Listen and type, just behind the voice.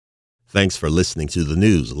Thanks for listening to the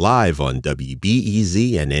news live on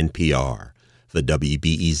WBEZ and NPR. The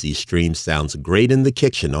WBEZ stream sounds great in the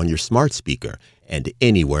kitchen on your smart speaker and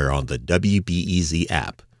anywhere on the WBEZ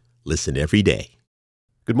app. Listen every day.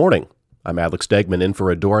 Good morning. I'm Alex Degman in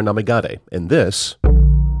for Adora Namigade, and this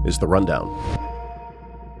is The Rundown.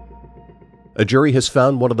 A jury has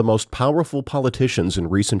found one of the most powerful politicians in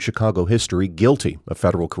recent Chicago history guilty of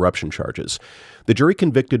federal corruption charges. The jury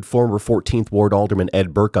convicted former 14th Ward Alderman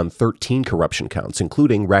Ed Burke on 13 corruption counts,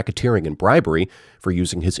 including racketeering and bribery for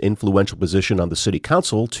using his influential position on the city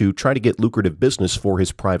council to try to get lucrative business for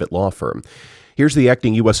his private law firm. Here's the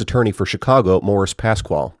acting U.S. Attorney for Chicago, Morris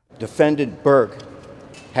Pasquale. Defendant Burke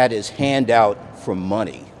had his hand out for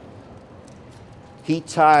money. He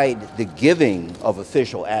tied the giving of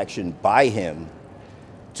official action by him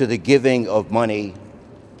to the giving of money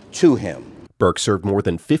to him. Burke served more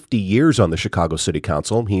than 50 years on the Chicago City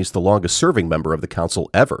Council. He's the longest-serving member of the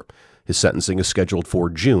council ever. His sentencing is scheduled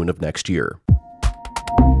for June of next year.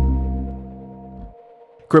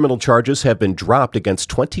 Criminal charges have been dropped against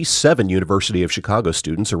 27 University of Chicago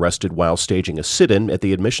students arrested while staging a sit-in at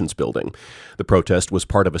the admissions building. The protest was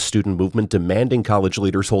part of a student movement demanding college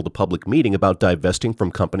leaders hold a public meeting about divesting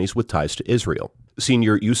from companies with ties to Israel.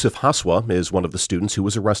 Senior Yusuf Haswa is one of the students who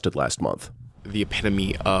was arrested last month. The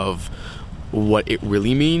epitome of what it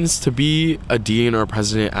really means to be a dean or a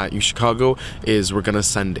president at UChicago is we're going to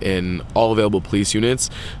send in all available police units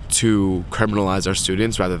to criminalize our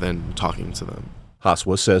students rather than talking to them.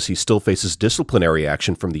 Haswa says he still faces disciplinary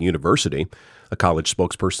action from the university. A college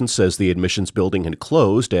spokesperson says the admissions building had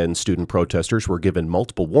closed and student protesters were given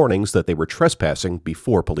multiple warnings that they were trespassing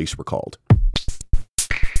before police were called.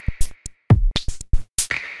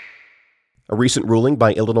 A recent ruling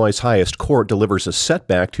by Illinois' highest court delivers a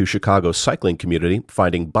setback to Chicago's cycling community,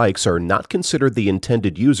 finding bikes are not considered the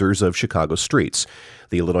intended users of Chicago streets.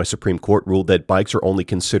 The Illinois Supreme Court ruled that bikes are only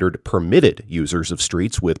considered permitted users of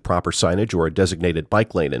streets with proper signage or a designated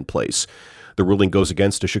bike lane in place. The ruling goes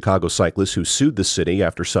against a Chicago cyclist who sued the city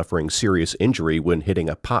after suffering serious injury when hitting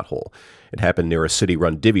a pothole. It happened near a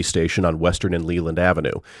city-run divvy station on Western and Leland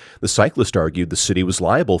Avenue. The cyclist argued the city was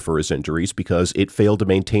liable for his injuries because it failed to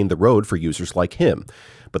maintain the road for users like him.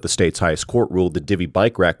 But the state's highest court ruled the divvy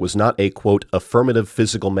bike rack was not a, quote, affirmative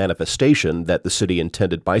physical manifestation that the city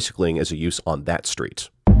intended bicycling as a use on that street.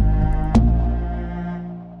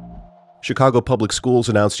 Chicago Public Schools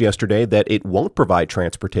announced yesterday that it won't provide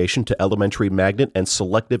transportation to elementary magnet and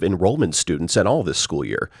selective enrollment students at all this school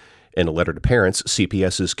year. In a letter to parents,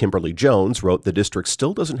 CPS's Kimberly Jones wrote the district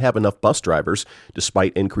still doesn't have enough bus drivers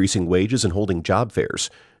despite increasing wages and holding job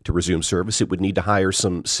fairs. To resume service, it would need to hire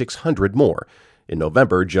some 600 more. In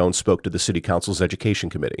November, Jones spoke to the City Council's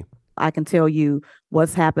Education Committee. I can tell you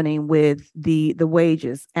what's happening with the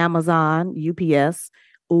wages. Amazon, UPS,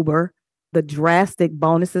 Uber, the drastic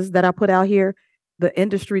bonuses that I put out here, the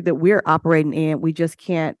industry that we're operating in, we just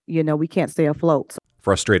can't, we can't stay afloat.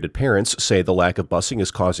 Frustrated parents say the lack of busing is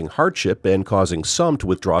causing hardship and causing some to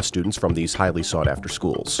withdraw students from these highly sought-after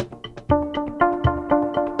schools.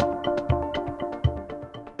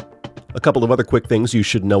 A couple of other quick things you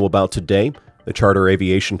should know about today. The charter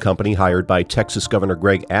aviation company hired by Texas Governor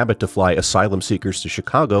Greg Abbott to fly asylum seekers to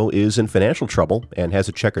Chicago is in financial trouble and has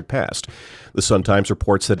a checkered past. The Sun-Times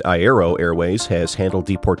reports that Aero Airways has handled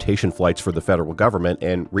deportation flights for the federal government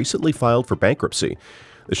and recently filed for bankruptcy.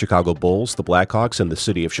 The Chicago Bulls, the Blackhawks, and the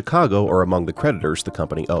city of Chicago are among the creditors the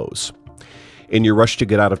company owes. In your rush to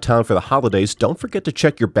get out of town for the holidays, don't forget to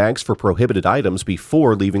check your bags for prohibited items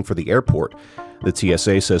before leaving for the airport. The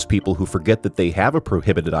TSA says people who forget that they have a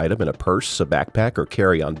prohibited item in a purse, a backpack, or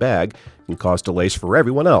carry-on bag can cause delays for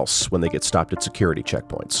everyone else when they get stopped at security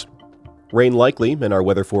checkpoints. Rain likely in our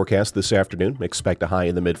weather forecast this afternoon. Expect a high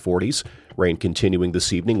in the mid-40s. Rain continuing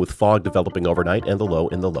this evening with fog developing overnight and the low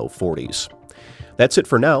in the low 40s. That's it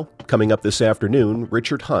for now. Coming up this afternoon,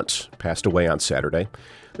 Richard Hunt passed away on Saturday.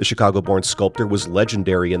 The Chicago-born sculptor was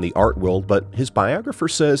legendary in the art world, but his biographer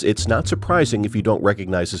says it's not surprising if you don't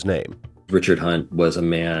recognize his name. Richard Hunt was a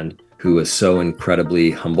man who was so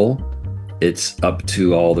incredibly humble. It's up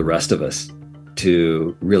to all the rest of us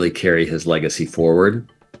to really carry his legacy forward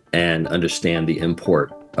and understand the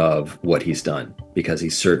import of what he's done, because he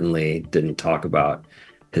certainly didn't talk about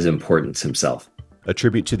his importance himself. A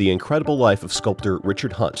tribute to the incredible life of sculptor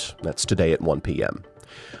Richard Hunt. That's today at 1 p.m.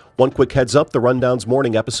 One quick heads up, the Rundown's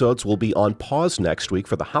morning episodes will be on pause next week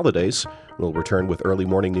for the holidays. We'll return with early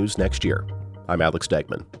morning news next year. I'm Alex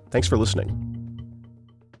Degman. Thanks for listening.